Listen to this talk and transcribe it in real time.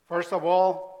First of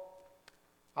all,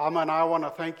 Alma and I want to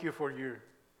thank you for your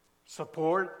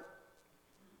support,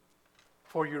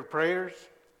 for your prayers,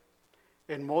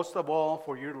 and most of all,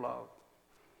 for your love.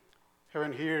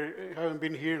 Haven't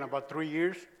been here in about 3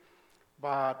 years,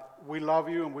 but we love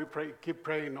you and we keep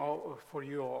praying for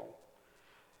you all.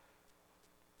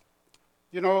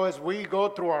 You know, as we go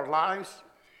through our lives,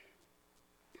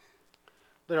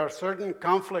 there are certain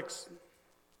conflicts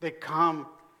that come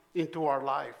into our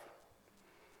life.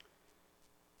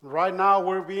 Right now,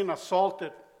 we're being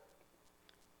assaulted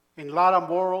in a lot of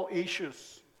moral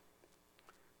issues.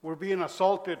 We're being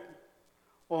assaulted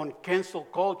on cancel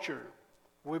culture.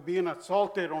 We're being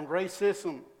assaulted on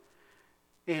racism.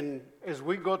 And as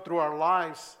we go through our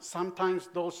lives, sometimes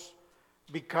those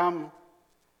become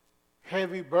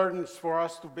heavy burdens for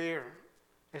us to bear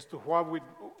as to what we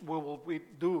will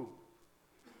do.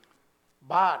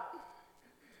 But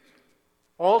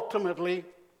ultimately,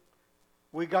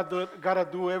 we got to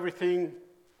do everything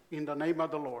in the name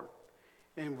of the Lord.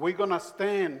 And we're going to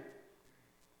stand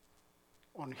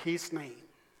on His name.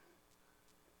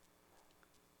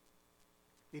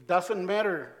 It doesn't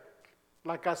matter,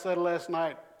 like I said last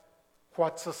night,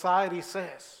 what society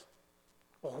says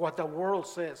or what the world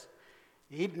says.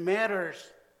 It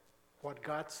matters what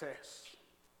God says.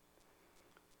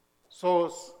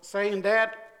 So saying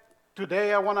that,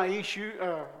 today I want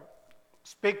to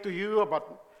speak to you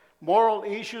about moral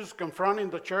issues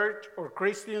confronting the church or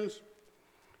Christians.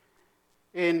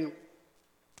 And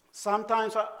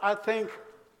sometimes I think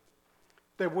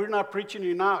that we're not preaching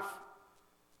enough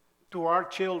to our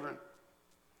children.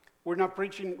 We're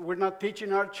not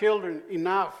teaching our children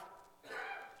enough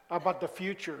about the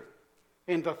future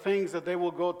and the things that they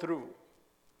will go through.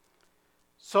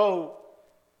 So,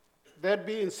 that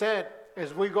being said,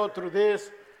 as we go through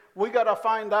this, we got to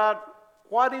find out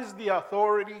what is the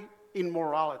authority in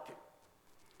morality.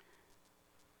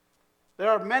 There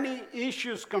are many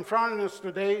issues confronting us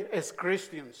today as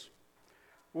Christians.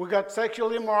 We got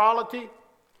sexual immorality,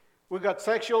 we got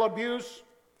sexual abuse,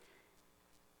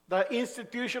 the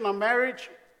institution of marriage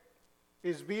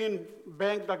is being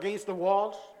banged against the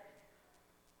walls,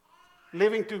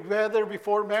 living together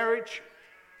before marriage,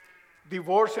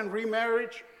 divorce and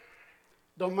remarriage,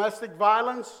 domestic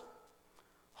violence,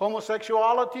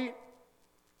 homosexuality,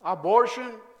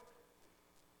 abortion,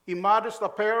 immodest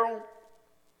apparel,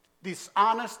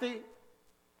 dishonesty.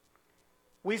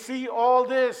 We see all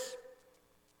this,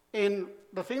 and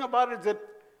the thing about it is that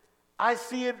I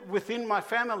see it within my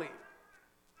family,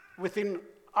 within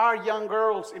our young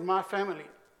girls in my family.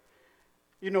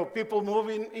 You know, people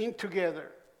moving in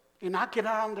together, and I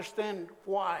cannot understand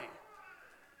why.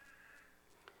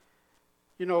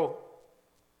 You know,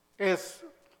 as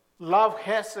love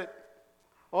has it,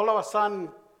 all of a sudden,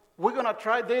 we're going to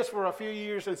try this for a few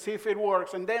years and see if it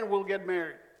works, and then we'll get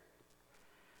married.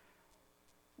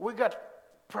 We got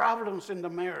problems in the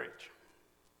marriage.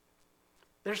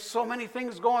 There's so many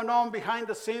things going on behind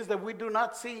the scenes that we do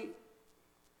not see.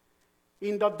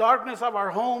 In the darkness of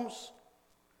our homes,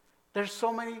 there's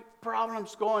so many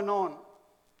problems going on.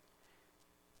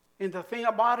 And the thing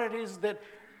about it is that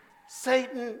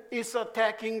Satan is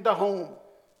attacking the home.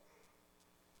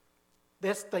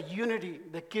 That's the unity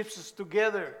that keeps us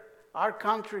together. Our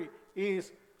country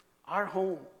is our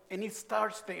home, and it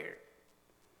starts there.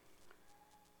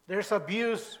 There's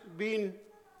abuse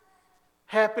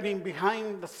happening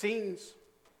behind the scenes.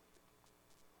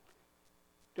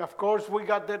 Of course, we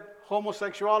got that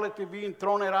homosexuality being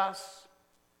thrown at us.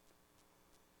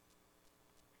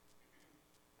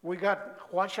 We got,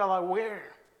 what shall I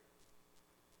wear?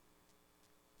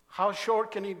 How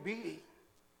short can it be?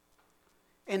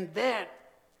 And that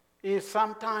is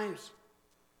sometimes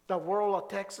the world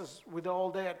attacks us with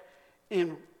all that,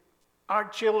 and our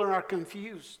children are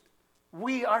confused.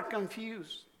 We are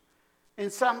confused.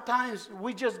 And sometimes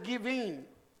we just give in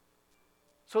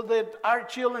so that our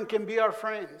children can be our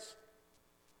friends.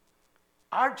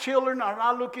 Our children are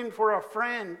not looking for a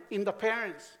friend in the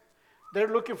parents.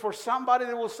 They're looking for somebody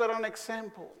that will set an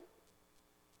example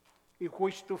in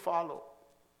which to follow.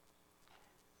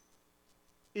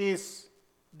 Is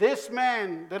this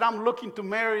man that I'm looking to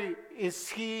marry, is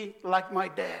he like my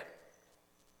dad?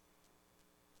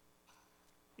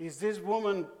 Is this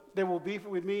woman that will be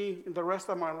with me in the rest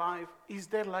of my life, is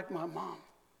that like my mom?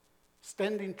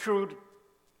 Standing true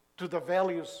to the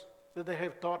values that they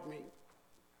have taught me.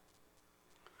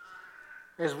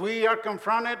 As we are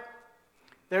confronted,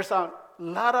 there's a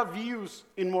lot of views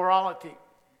in morality.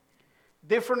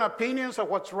 Different opinions of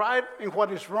what's right and what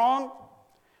is wrong.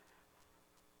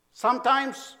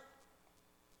 Sometimes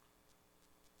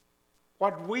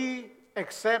what we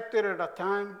accepted at a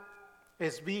time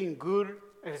as being good,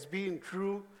 as being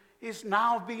true, is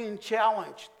now being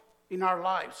challenged in our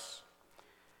lives.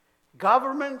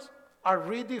 Governments are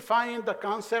redefining the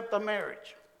concept of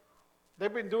marriage.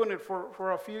 They've been doing it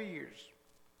for a few years.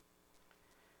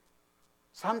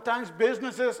 Sometimes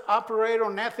businesses operate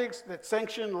on ethics that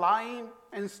sanction lying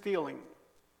and stealing.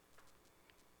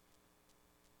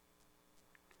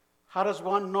 How does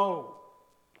one know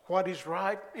what is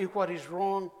right and what is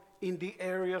wrong in the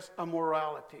areas of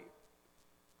morality?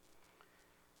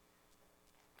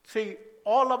 See,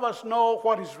 all of us know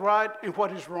what is right and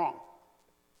what is wrong.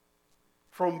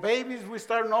 From babies, we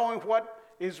start knowing what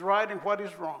is right and what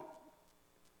is wrong.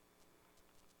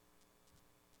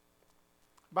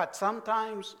 But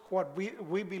sometimes what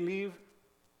we believe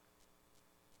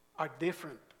are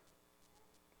different.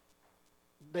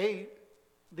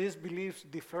 These beliefs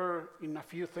differ in a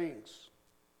few things.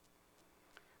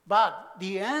 But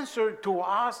the answer to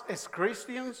us as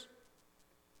Christians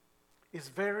is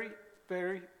very,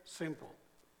 very simple.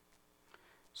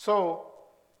 So,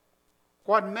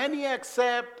 what many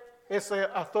accept as an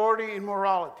authority in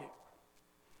morality,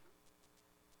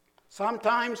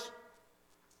 sometimes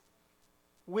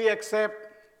we accept,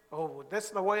 oh,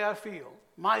 that's the way I feel,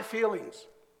 my feelings.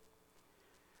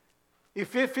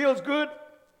 If it feels good,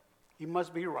 it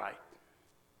must be right.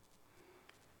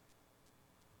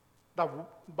 The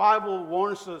Bible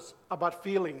warns us about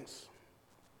feelings.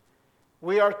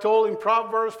 We are told in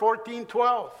Proverbs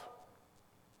 14:12,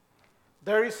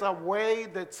 there is a way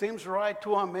that seems right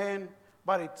to a man,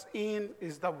 but its end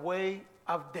is the way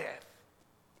of death.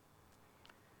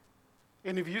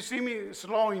 And if you see me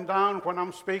slowing down when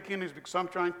I'm speaking, it's because I'm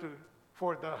trying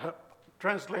for the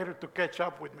translator to catch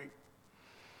up with me.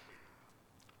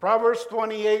 Proverbs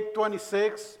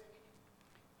 28:26,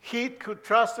 he who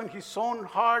trusts in his own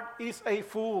heart is a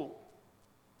fool.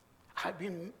 I've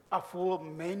been a fool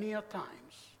many a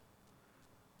times.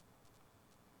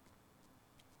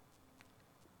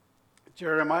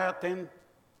 Jeremiah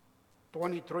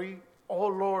 10:23, oh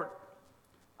Lord,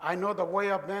 I know the way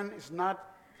of man is not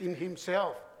in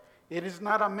himself. It is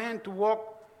not a man to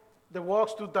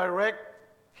walks to direct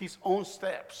his own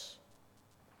steps.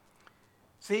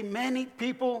 See, many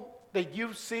people that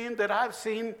you've seen, that I've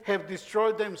seen, have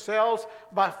destroyed themselves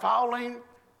by following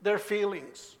their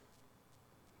feelings.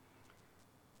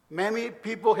 Many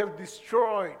people have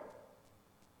destroyed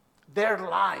their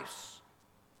lives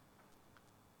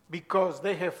because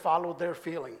they have followed their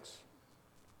feelings.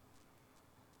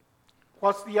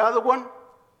 What's the other one?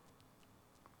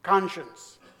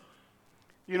 Conscience.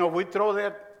 You know, we throw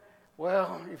that,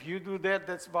 well, if you do that,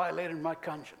 that's violating my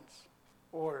conscience.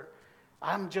 Or,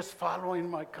 I'm just following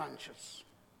my conscience.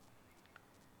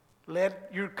 Let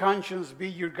your conscience be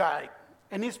your guide.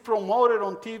 And it's promoted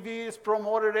on TV, it's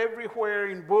promoted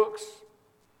everywhere in books.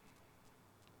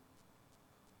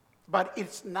 But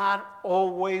it's not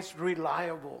always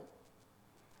reliable.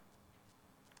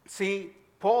 See,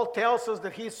 Paul tells us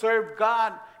that he served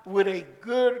God with a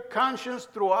good conscience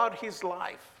throughout his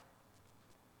life.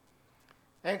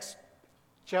 Acts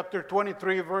chapter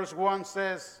 23, verse 1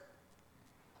 says,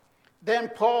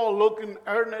 then Paul, looking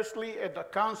earnestly at the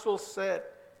council, said,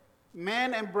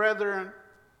 men and brethren,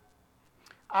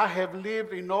 I have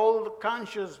lived in all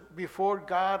conscience before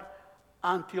God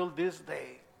until this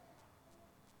day.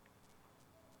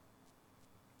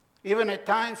 Even at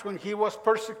times when he was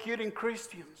persecuting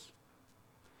Christians.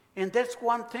 And that's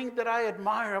one thing that I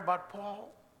admire about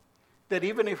Paul. That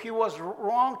even if he was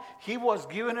wrong, he was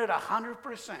giving it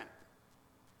 100%.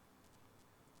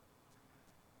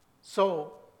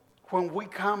 So, when we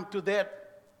come to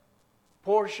that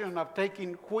portion of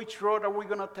taking, which road are we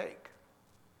going to take?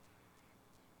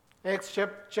 Acts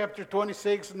chapter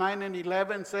 26, 9 and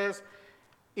 11 says,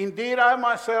 indeed, I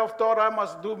myself thought I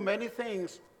must do many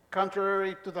things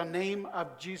contrary to the name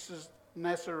of Jesus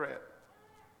Nazareth.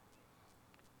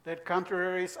 That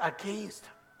contrary is against,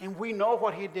 and we know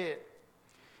what he did.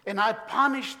 And I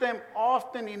punished them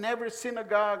often in every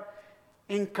synagogue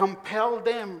and compelled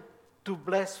them to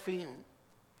blaspheme.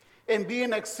 And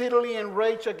being exceedingly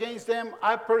enraged against them,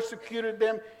 I persecuted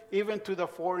them even to the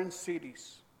foreign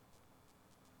cities.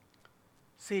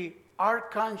 See, our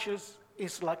conscience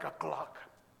is like a clock.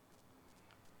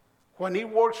 When it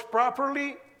works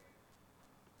properly,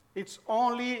 it's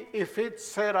only if it's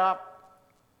set up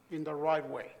in the right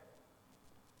way.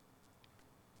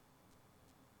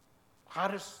 How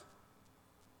does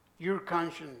your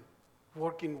conscience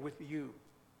working with you?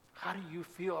 How do you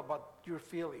feel about your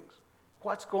feelings?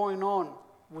 What's going on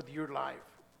with your life?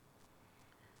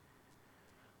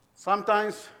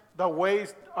 Sometimes the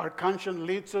ways our conscience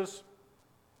leads us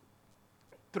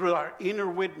through our inner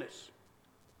witness.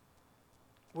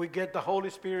 We get the Holy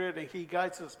Spirit and He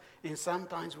guides us, and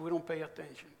sometimes we don't pay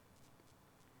attention.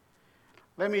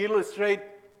 Let me illustrate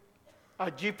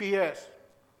a GPS,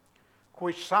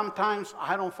 which sometimes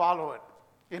I don't follow it,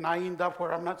 and I end up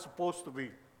where I'm not supposed to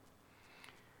be.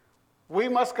 We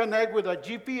must connect with a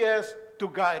GPS to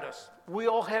guide us. We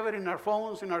all have it in our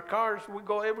phones, in our cars. We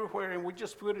go everywhere, and we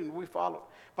just put it and we follow.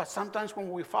 But sometimes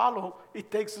when we follow,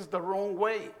 it takes us the wrong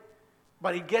way.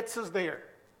 But it gets us there.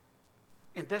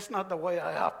 And that's not the way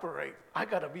I operate. I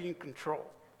got to be in control.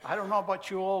 I don't know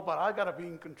about you all, but I got to be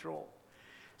in control.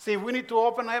 See, we need to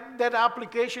open up that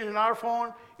application in our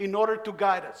phone in order to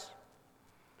guide us.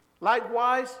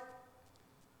 Likewise,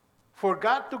 for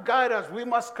God to guide us, we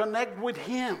must connect with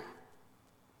Him.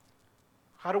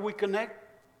 How do we connect?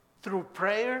 Through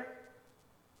prayer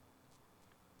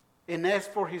and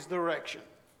ask for His direction.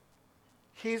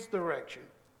 His direction.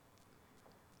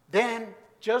 Then,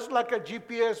 just like a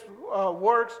GPS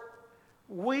works,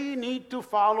 we need to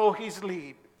follow His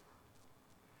lead.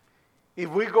 If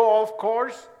we go off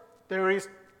course, there is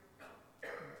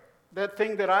that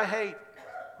thing that I hate,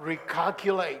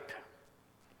 recalculate.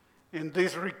 And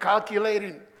this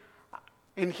recalculating,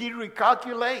 and He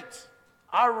recalculates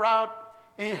our route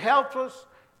and helps us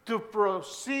to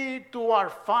proceed to our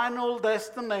final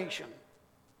destination.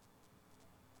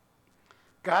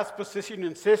 God's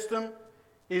positioning system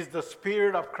is the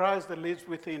Spirit of Christ that lives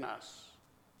within us.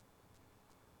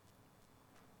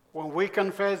 When we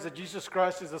confess that Jesus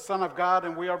Christ is the Son of God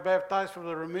and we are baptized for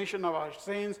the remission of our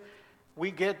sins,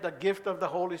 we get the gift of the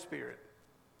Holy Spirit.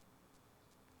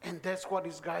 And that's what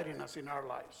is guiding us in our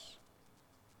lives.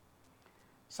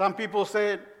 Some people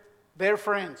said their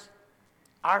friends,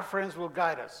 our friends will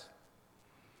guide us.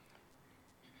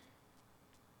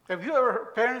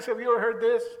 Parents, have you ever heard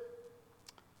this?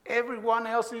 Everyone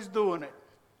else is doing it.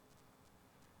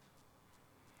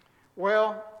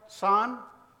 Well, son,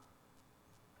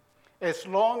 as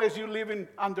long as you live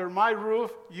under my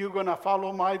roof, you're going to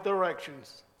follow my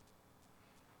directions.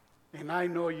 And I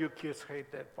know you kids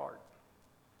hate that part.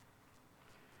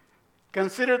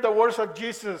 Consider the words of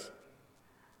Jesus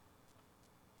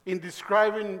in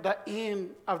describing the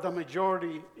end of the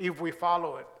majority if we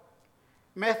follow it.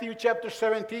 Matthew chapter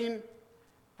 17,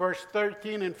 verse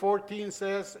 13 and 14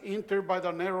 says, "Enter by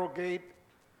the narrow gate,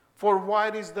 for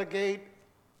wide is the gate,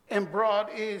 and broad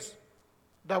is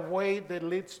the way that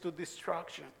leads to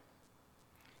destruction.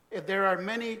 And there are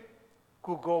many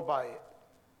who go by it.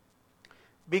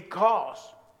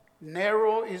 Because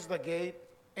narrow is the gate,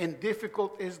 and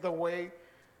difficult is the way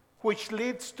which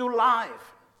leads to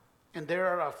life, and there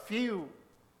are a few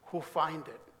who find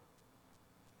it."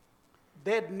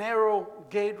 That narrow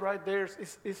gate right there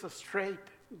is a straight,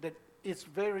 that it's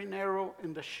very narrow,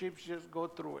 and the ships just go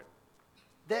through it.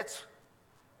 That's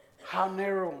how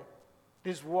narrow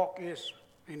this walk is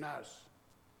in us.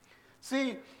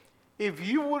 See, if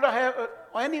you would have,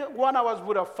 any one of us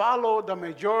would have followed the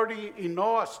majority in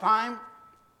Noah's time,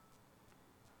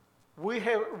 we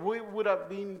would have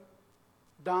been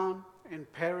done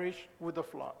and perished with the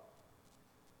flood.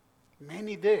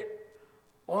 Many did.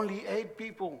 Only 8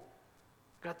 people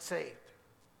got saved.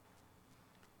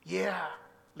 Yeah,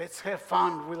 let's have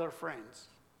fun with our friends.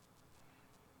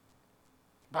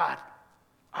 But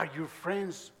are your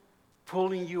friends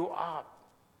pulling you up?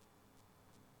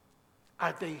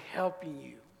 Are they helping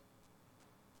you?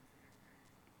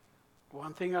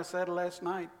 One thing I said last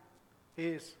night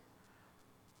is,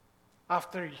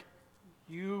 after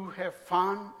you have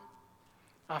fun,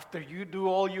 after you do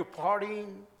all your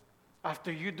partying,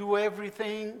 after you do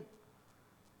everything,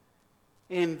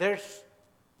 and there's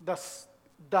the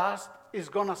dust is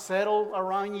going to settle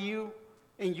around you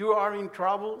and you are in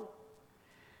trouble,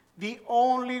 the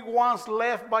only ones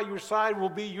left by your side will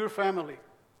be your family.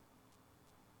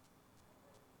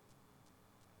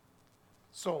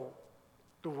 So,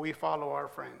 do we follow our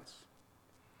friends?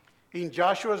 In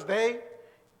Joshua's day,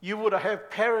 you would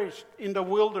have perished in the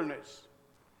wilderness.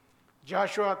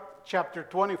 Joshua chapter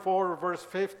 24, verse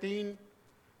 15,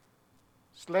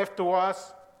 is left to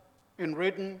us and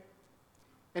written,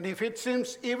 "And if it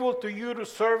seems evil to you to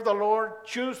serve the Lord,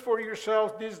 choose for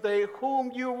yourselves this day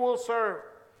whom you will serve,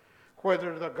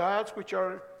 whether the gods which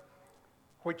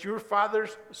your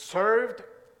fathers served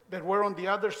that were on the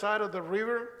other side of the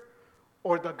river,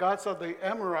 or the gods of the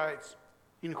Amorites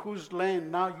in whose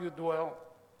land now you dwell.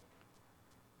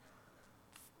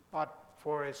 But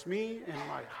for as me and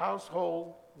my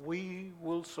household, we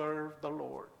will serve the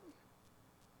Lord."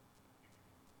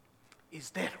 Is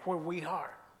that where we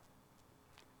are?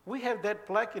 We have that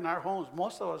plaque in our homes.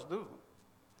 Most of us do.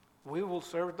 We will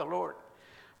serve the Lord.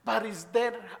 But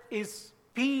is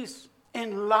peace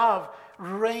and love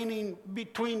reigning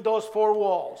between those four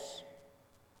walls.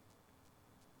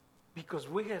 Because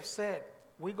we have said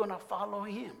we're going to follow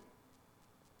him.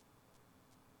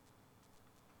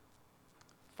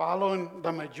 Following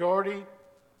the majority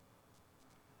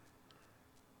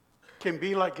can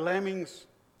be like lemmings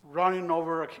running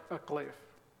over a cliff.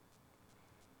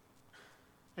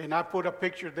 And I put a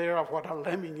picture there of what a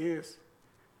lemming is,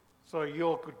 so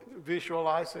you could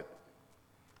visualize it.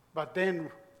 But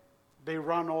then they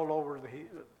run all over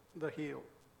the hill,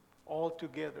 all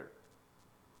together.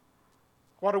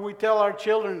 What do we tell our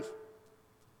children?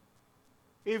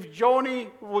 If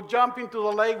Joni would jump into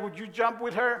the lake, would you jump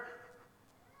with her?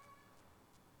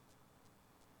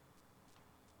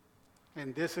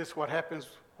 And this is what happens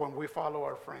when we follow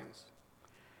our friends.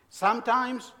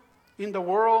 Sometimes in the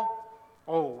world,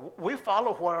 we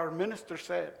follow what our minister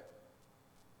said.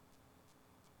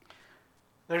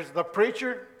 There's the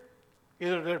preacher,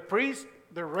 either the priest,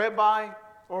 the rabbi,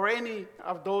 or any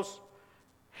of those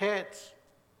heads.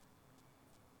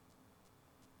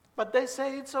 But they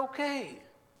say it's okay.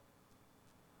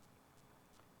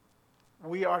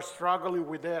 We are struggling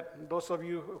with that. Those of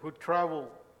you who travel,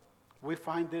 we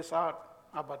find this out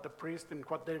about the priest and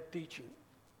what they're teaching.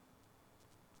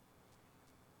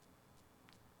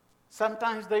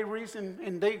 Sometimes they reason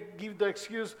and they give the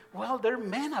excuse, well, they're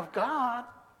men of God.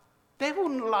 They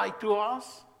wouldn't lie to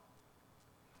us.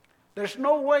 There's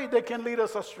no way they can lead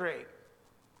us astray.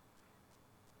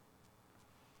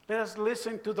 Let us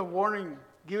listen to the warning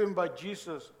given by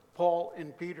Jesus, Paul,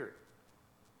 and Peter.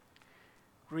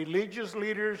 Religious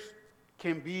leaders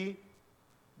can be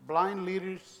blind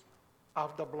leaders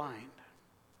of the blind.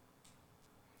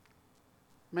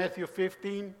 Matthew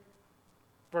 15,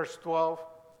 verse 12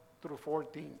 through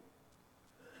 14.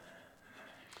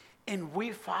 And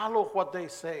we follow what they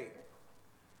say.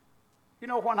 You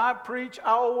know, when I preach,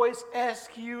 I always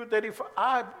ask you that if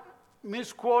I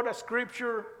misquote a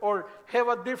scripture or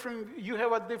you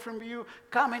have a different view,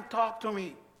 come and talk to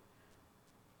me.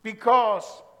 Because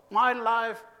my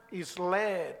life is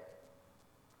led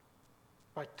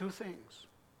by two things.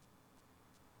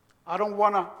 I don't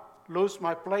want to lose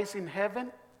my place in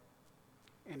heaven,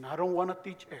 and I don't want to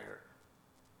teach error.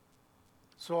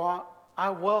 So I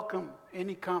welcome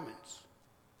any comments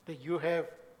that you have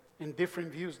and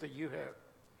different views that you have.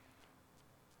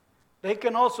 They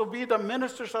can also be the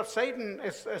ministers of Satan,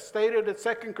 as stated in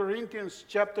 2 Corinthians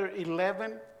chapter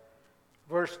 11,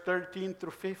 verse 13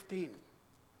 through 15.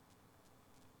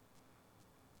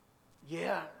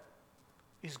 Yeah,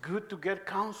 it's good to get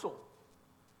counsel,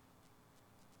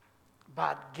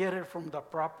 but get it from the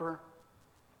proper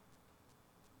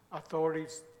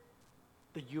authorities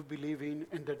that you believe in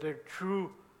and that they're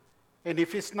true. And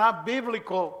if it's not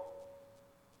biblical,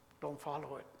 don't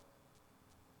follow it.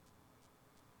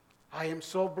 I am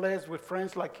so blessed with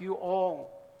friends like you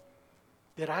all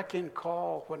that I can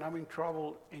call when I'm in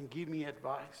trouble and give me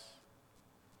advice.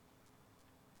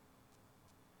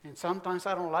 And sometimes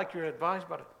I don't like your advice,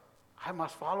 but I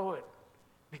must follow it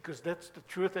because that's the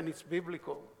truth and it's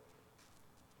biblical.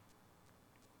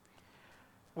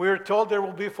 We're told there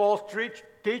will be false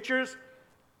teachers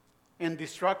and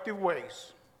destructive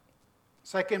ways.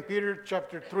 2 Peter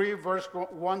chapter 3, verse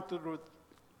 1 through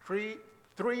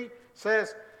 3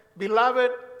 says,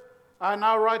 Beloved, I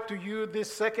now write to you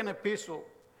this second epistle,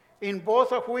 in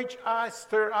both of which I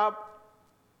stir up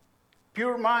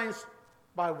pure minds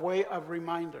by way of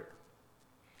reminder,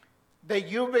 that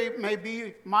you may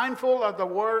be mindful of the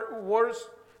words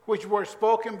which were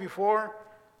spoken before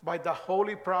by the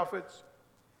holy prophets,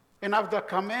 and of the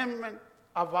commandment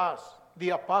of us, the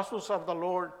apostles of the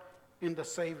Lord and the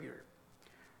Savior.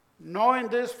 Knowing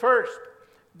this first,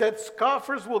 that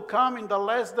scoffers will come in the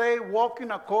last day walking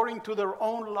according to their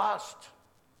own lust.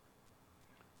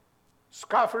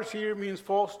 Scoffers here means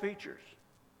false teachers.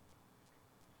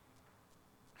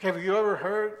 Have you ever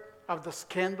heard of the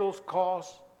scandals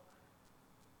caused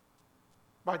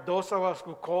by those of us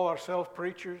who call ourselves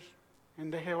preachers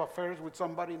and they have affairs with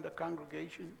somebody in the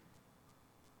congregation?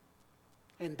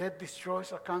 And that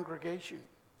destroys a congregation.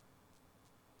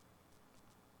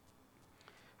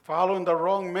 Following the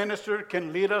wrong minister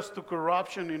can lead us to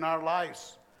corruption in our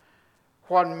lives.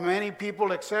 What many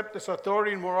people accept as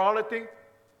authority and morality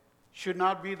should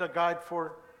not be the guide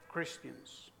for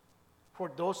Christians,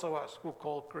 for those of us who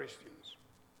call Christians.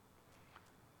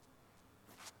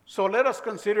 So let us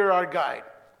consider our guide.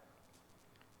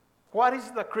 What is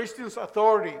the Christian's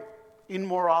authority in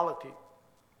morality?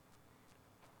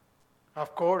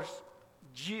 Of course,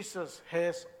 Jesus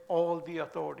has all the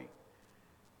authority,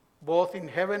 both in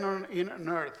heaven and in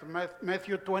earth.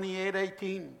 Matthew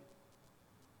 28:18.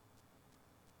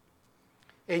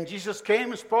 And Jesus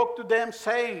came and spoke to them,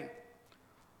 saying,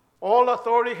 all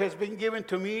authority has been given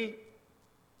to me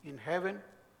in heaven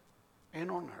and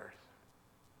on earth.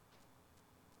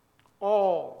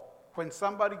 All. When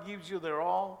somebody gives you their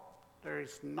all, there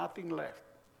is nothing left.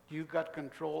 You got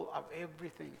control of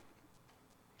everything.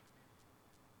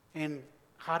 And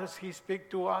how does he speak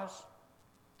to us?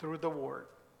 Through the word.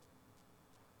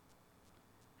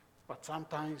 But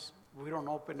sometimes we don't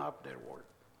open up their word.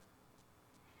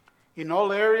 In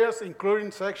all areas,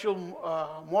 including sexual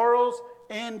morals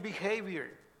and behavior.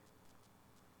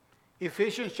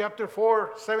 Ephesians chapter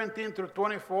 4, 17 through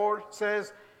 24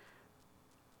 says,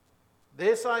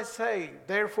 this I say,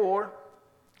 therefore,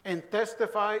 and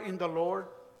testify in the Lord,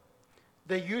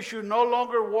 that you should no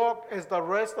longer walk as the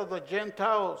rest of the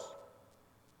Gentiles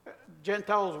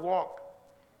walk,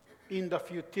 in the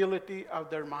futility of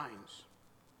their minds,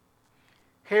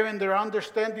 having their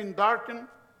understanding darkened,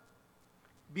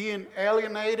 being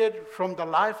alienated from the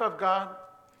life of God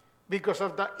because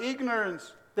of the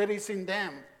ignorance that is in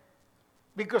them,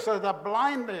 because of the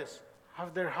blindness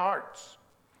of their hearts,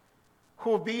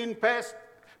 who being past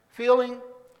feeling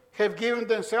have given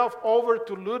themselves over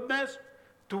to lewdness,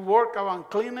 to work of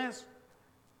uncleanness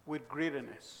with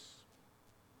greediness.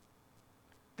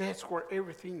 That's where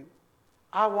everything,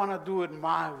 I want to do it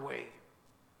my way.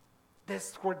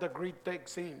 That's where the greed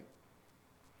takes in.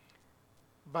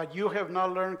 But you have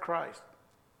not learned Christ.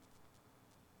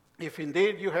 If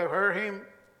indeed you have heard him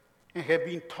and have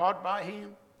been taught by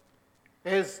him,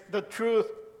 as the truth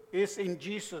is in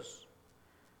Jesus,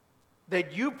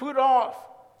 that you put off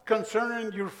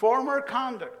concerning your former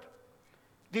conduct,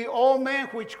 the old man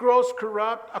which grows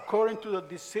corrupt according to the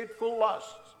deceitful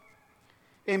lusts,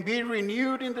 and be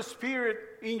renewed in the spirit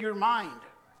in your mind,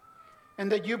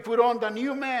 and that you put on the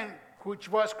new man which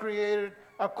was created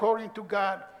according to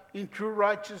God in true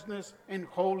righteousness and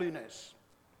holiness.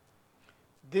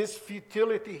 This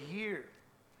futility here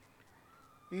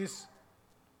is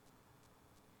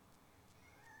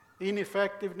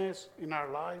ineffectiveness in our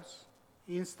lives,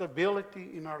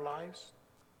 instability in our lives,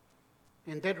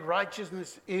 and that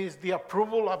righteousness is the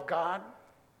approval of God,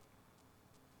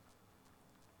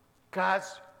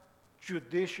 God's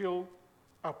judicial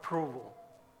approval.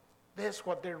 That's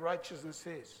what their righteousness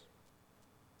is.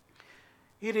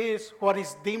 It is what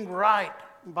is deemed right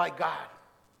by God.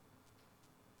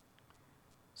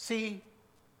 See,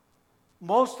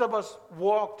 most of us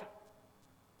walked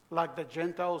like the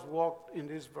Gentiles walked in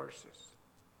these verses.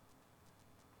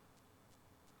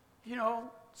 You know,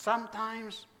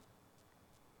 sometimes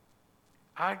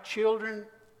our children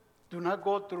do not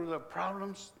go through the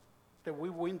problems that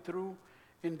we went through,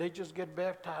 and they just get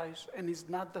baptized, and it's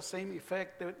not the same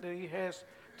effect that it has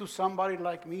to somebody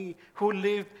like me who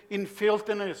lived in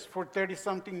filthiness for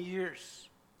 30-something years,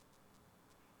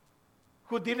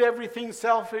 who did everything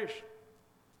selfish.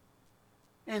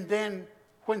 And then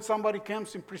when somebody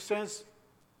comes and presents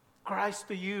Christ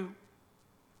to you,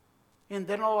 and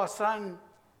then all of a sudden,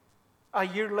 a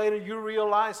year later, you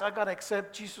realize, I got to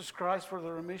accept Jesus Christ for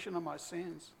the remission of my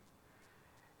sins.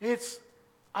 It's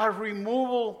a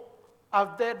removal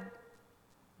of that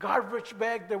garbage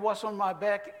bag that was on my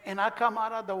back, and I come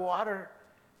out of the water,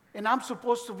 and I'm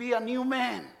supposed to be a new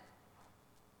man.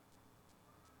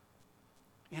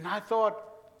 And I thought,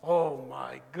 oh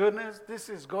my goodness, this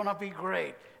is going to be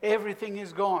great. Everything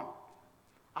is gone.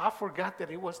 I forgot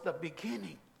that it was the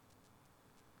beginning.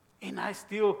 And I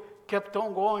still kept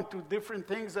on going to different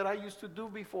things that I used to do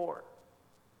before.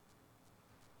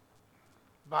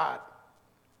 But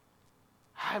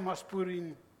I must put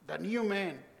in the new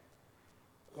man.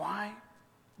 Why?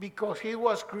 Because he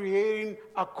was creating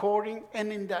according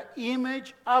and in the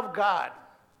image of God.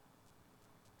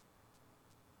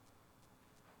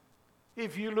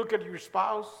 If you look at your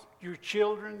spouse, your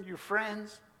children, your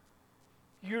friends,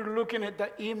 you're looking at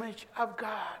the image of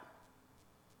God.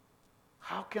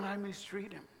 How can I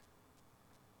mistreat him?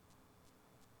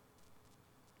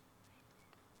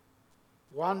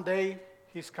 One day,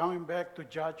 he's coming back to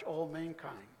judge all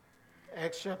mankind.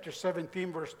 Acts chapter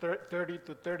 17, verse 30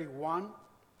 to 31.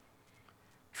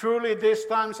 Truly, these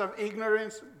times of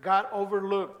ignorance God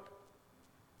overlooked.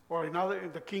 Or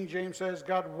the King James says,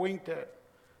 God winked at.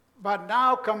 But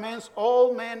now commands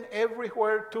all men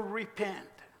everywhere to repent.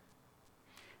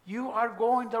 You are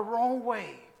going the wrong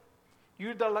way.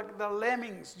 You're like the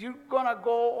lemmings. You're going to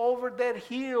go over that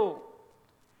hill.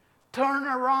 Turn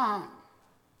around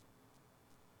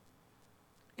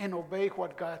and obey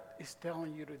what God is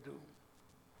telling you to do.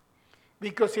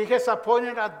 Because he has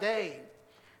appointed a day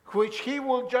which he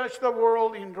will judge the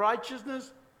world in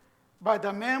righteousness by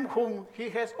the man whom he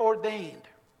has ordained.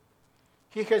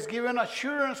 He has given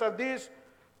assurance of this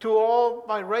to all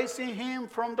by raising him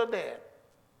from the dead.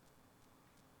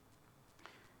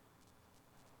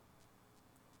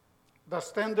 The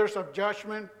standards of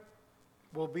judgment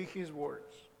will be his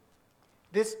words.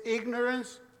 This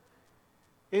ignorance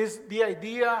is the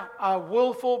idea of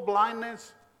willful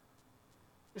blindness,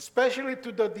 especially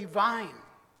to the divine,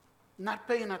 not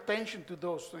paying attention to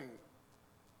those things.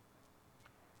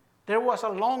 There was a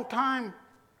long time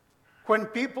when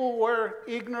people were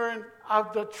ignorant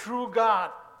of the true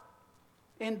God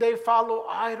and they follow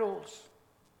idols.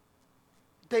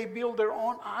 They build their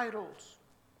own idols.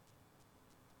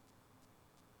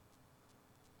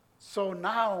 So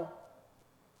now,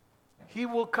 he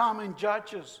will come and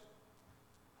judge us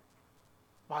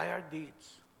by our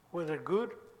deeds, whether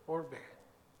good or bad.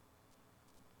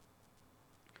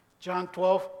 John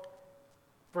 12,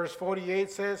 verse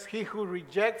 48 says, "He who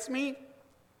rejects me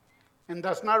and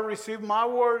does not receive my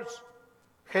words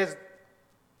has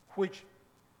which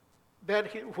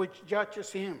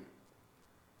judges him.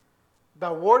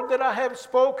 The word that I have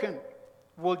spoken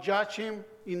will judge him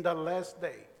in the last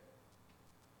day."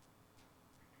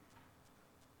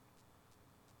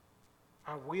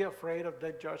 Are we afraid of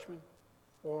that judgment,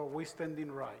 or are we standing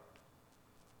right?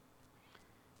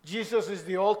 Jesus is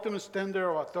the ultimate standard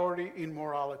of authority in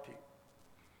morality.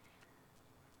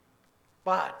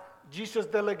 But Jesus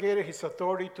delegated his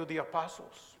authority to the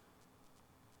apostles.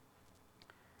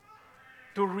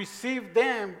 To receive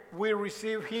them, we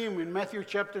receive him in Matthew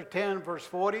chapter 10, verse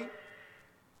 40,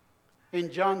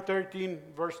 in John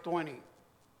 13, verse 20.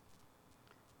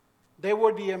 They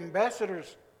were the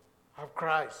ambassadors of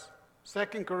Christ.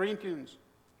 2 Corinthians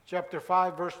chapter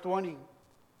 5, verse 20.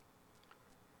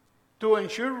 To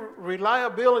ensure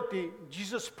reliability,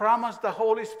 Jesus promised the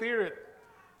Holy Spirit.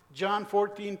 John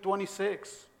 14,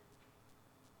 26.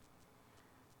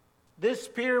 This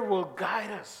Spirit will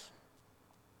guide us.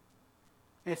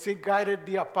 As it guided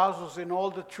the apostles in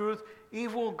all the truth, he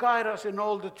will guide us in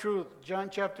all the truth. John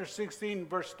chapter 16,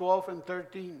 verse 12 and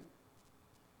 13.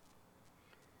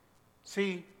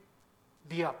 See,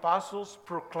 the apostles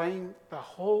proclaimed the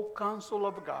whole counsel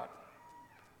of God.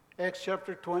 Acts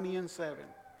chapter 20 and 7.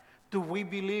 Do we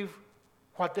believe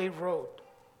what they wrote?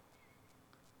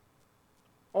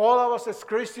 All of us as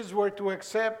Christians were to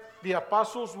accept the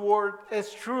apostles' word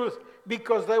as truth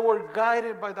because they were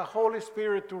guided by the Holy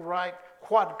Spirit to write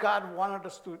what God wanted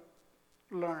us to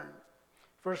learn.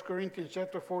 1 Corinthians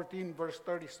chapter 14, verse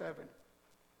 37.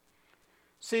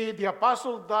 See, the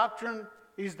apostle doctrine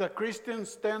is the Christian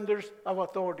standards of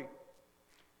authority.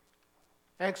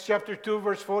 Acts chapter 2,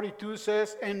 verse 42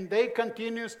 says, "And they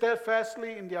continue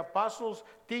steadfastly in the apostles'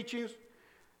 teachings,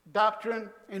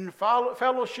 doctrine, in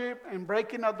fellowship, and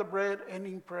breaking of the bread, and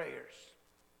in prayers."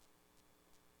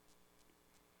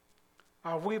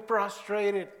 Are we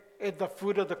prostrated at the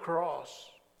foot of the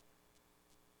cross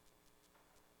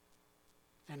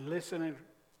and listening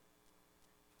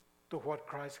to what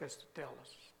Christ has to tell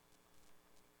us?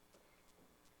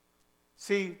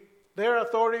 See, their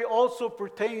authority also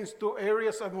pertains to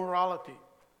areas of morality.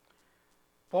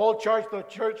 Paul charged the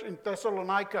church in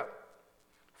Thessalonica,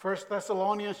 1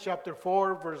 Thessalonians chapter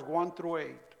 4, verse 1 through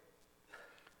 8.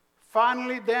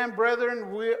 "Finally then,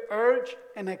 brethren, we urge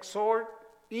and exhort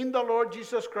in the Lord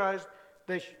Jesus Christ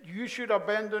that you should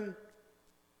abound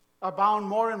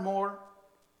more and more,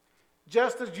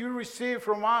 just as you receive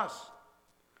from us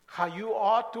how you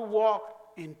ought to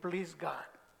walk and please God."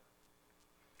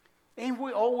 Ain't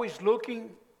we always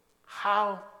looking,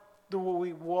 how do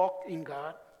we walk in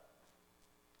God?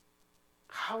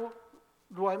 How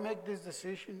do I make this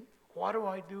decision? What do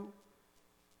I do?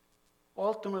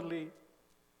 Ultimately,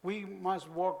 we must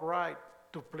walk right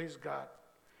to please God.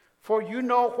 "For you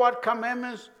know what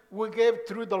commandments we gave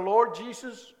through the Lord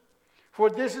Jesus. For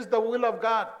this is the will of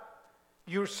God,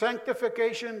 your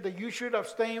sanctification, that you should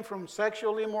abstain from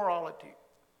sexual immorality."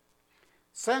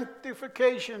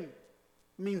 Sanctification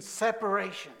means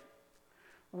separation.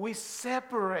 We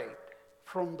separate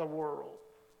from the world.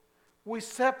 We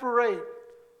separate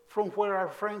from where our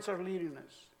friends are leading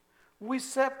us. We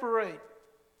separate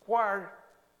what our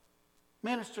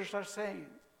ministers are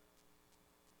saying.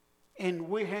 And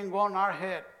we hang on our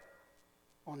head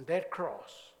on that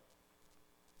cross.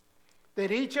 That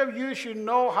each of you should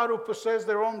know how to possess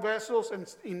their own vessels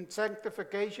in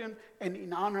sanctification and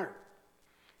in honor,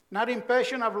 not in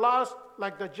passion of lust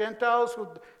like the Gentiles who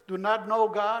do not know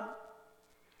God.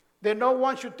 That no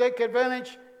one should take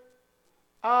advantage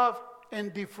of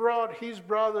and defraud his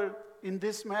brother in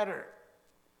this matter,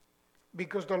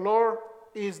 because the Lord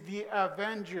is the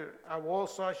avenger of all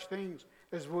such things,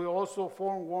 as we also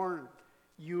forewarned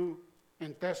you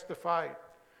and testified.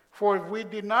 For if we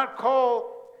did not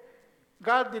call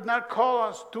God did not call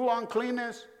us to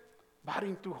uncleanness, but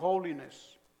into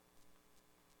holiness.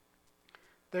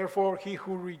 Therefore, he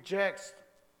who rejects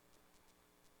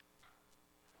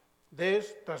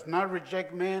this does not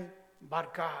reject man,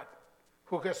 but God,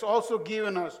 who has also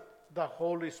given us the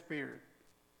Holy Spirit.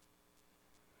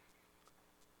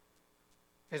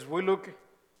 As we look,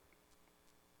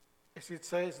 as it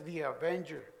says, the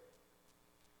avenger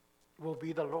will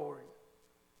be the Lord.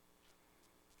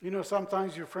 You know,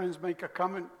 sometimes your friends make a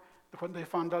comment when they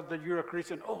found out that you're a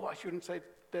Christian. Oh, I shouldn't say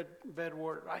that bad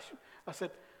word. I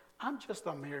said, I'm just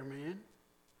a mere man.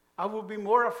 I will be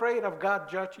more afraid of God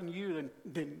judging you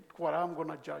than what I'm going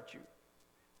to judge you.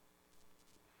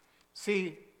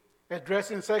 See,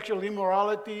 addressing sexual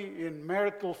immorality in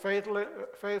marital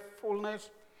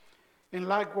faithfulness. And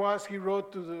likewise, he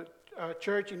wrote to the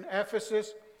church in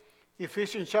Ephesus,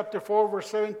 Ephesians chapter 4,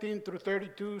 verse 17 through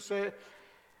 32, say,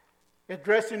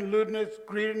 addressing lewdness,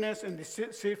 greediness, and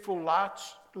deceitful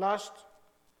lust,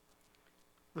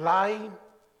 lying,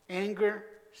 anger,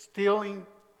 stealing,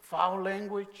 foul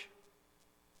language.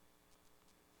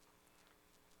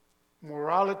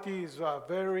 Morality is a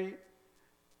very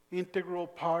integral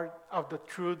part of the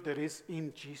truth that is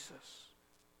in Jesus.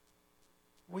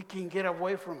 We can get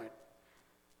away from it.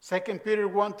 2 Peter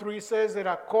 1:3 says that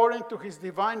according to his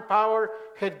divine power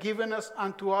had given us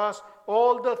unto us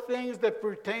all the things that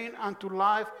pertain unto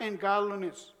life and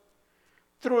godliness,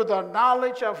 through the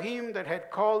knowledge of him that had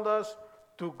called us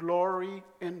to glory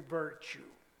and virtue.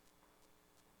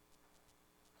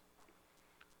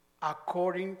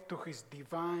 According to his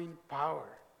divine power,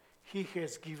 he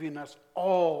has given us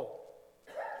all.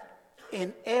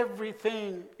 And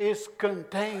everything is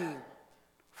contained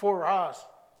for us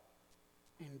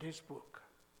in this book.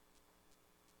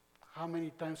 How many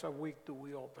times a week do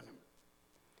we open them?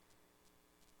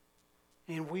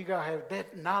 And we got to have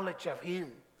that knowledge of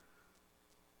him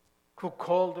who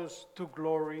called us to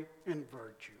glory and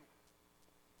virtue.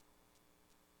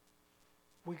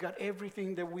 We got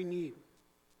everything that we need.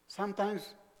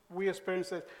 Sometimes we experience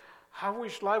that. I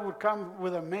wish life would come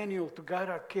with a manual to guide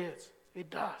our kids. It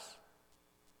does.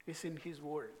 It's in his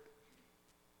word.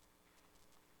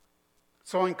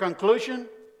 So in conclusion,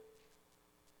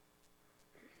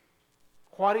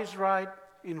 what is right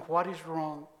and what is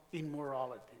wrong in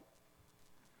morality?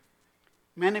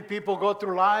 Many people go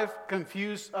through life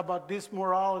confused about this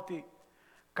morality,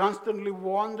 constantly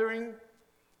wondering,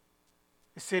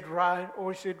 is it right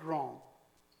or is it wrong?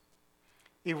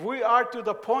 If we are to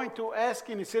the point to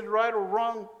asking, is it right or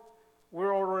wrong,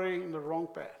 we're already in the wrong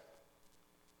path.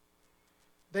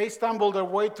 They stumble their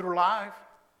way through life,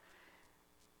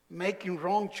 making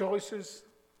wrong choices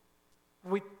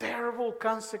with terrible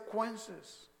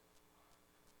consequences.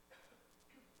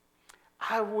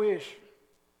 I wish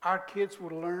our kids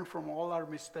would learn from all our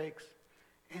mistakes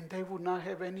and they would not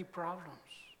have any problems.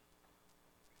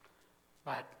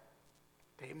 But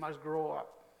they must grow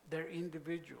up. They're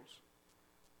individuals.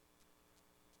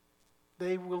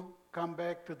 They will come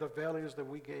back to the values that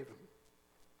we gave them.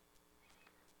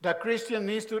 The Christian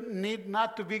need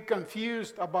not to be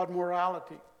confused about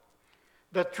morality.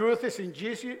 The truth is in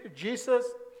Jesus,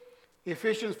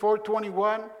 Ephesians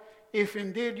 4:21. If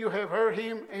indeed you have heard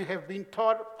him and have been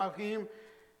taught of him,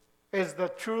 as the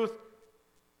truth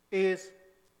is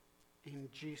in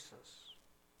Jesus.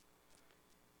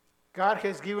 God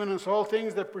has given us all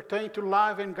things that pertain to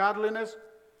life and godliness.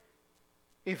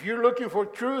 If you're looking for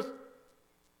truth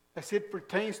as it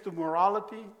pertains to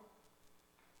morality,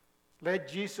 let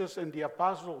Jesus and the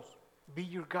apostles be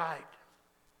your guide.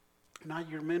 Not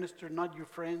your minister, not your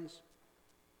friends.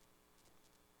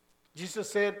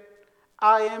 Jesus said,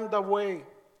 I am the way,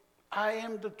 I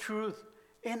am the truth,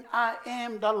 and I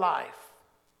am the life.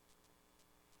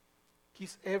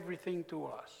 He's everything to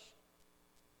us.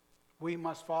 We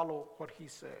must follow what he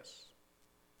says.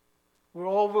 We're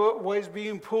always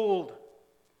being pulled.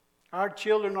 Our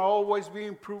children are always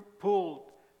being pulled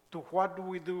to what do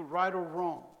we do, right or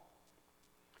wrong.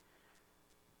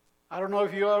 I don't know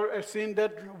if you have seen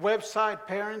that website,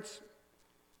 parents.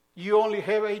 You only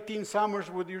have 18 summers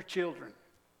with your children.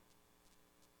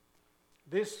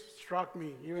 This struck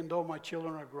me, even though my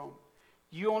children are grown.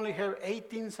 You only have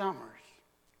 18 summers.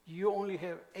 You only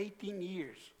have 18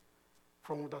 years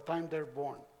from the time they're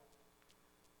born.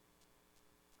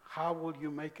 How will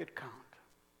you make it count?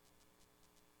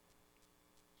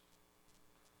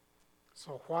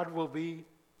 So what will be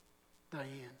the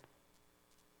end?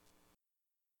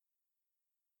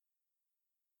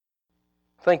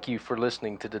 Thank you for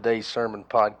listening to today's sermon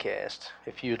podcast.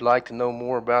 If you'd like to know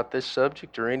more about this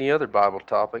subject or any other Bible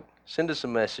topic, send us a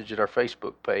message at our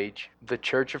Facebook page, The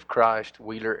Church of Christ,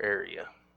 Wheeler Area.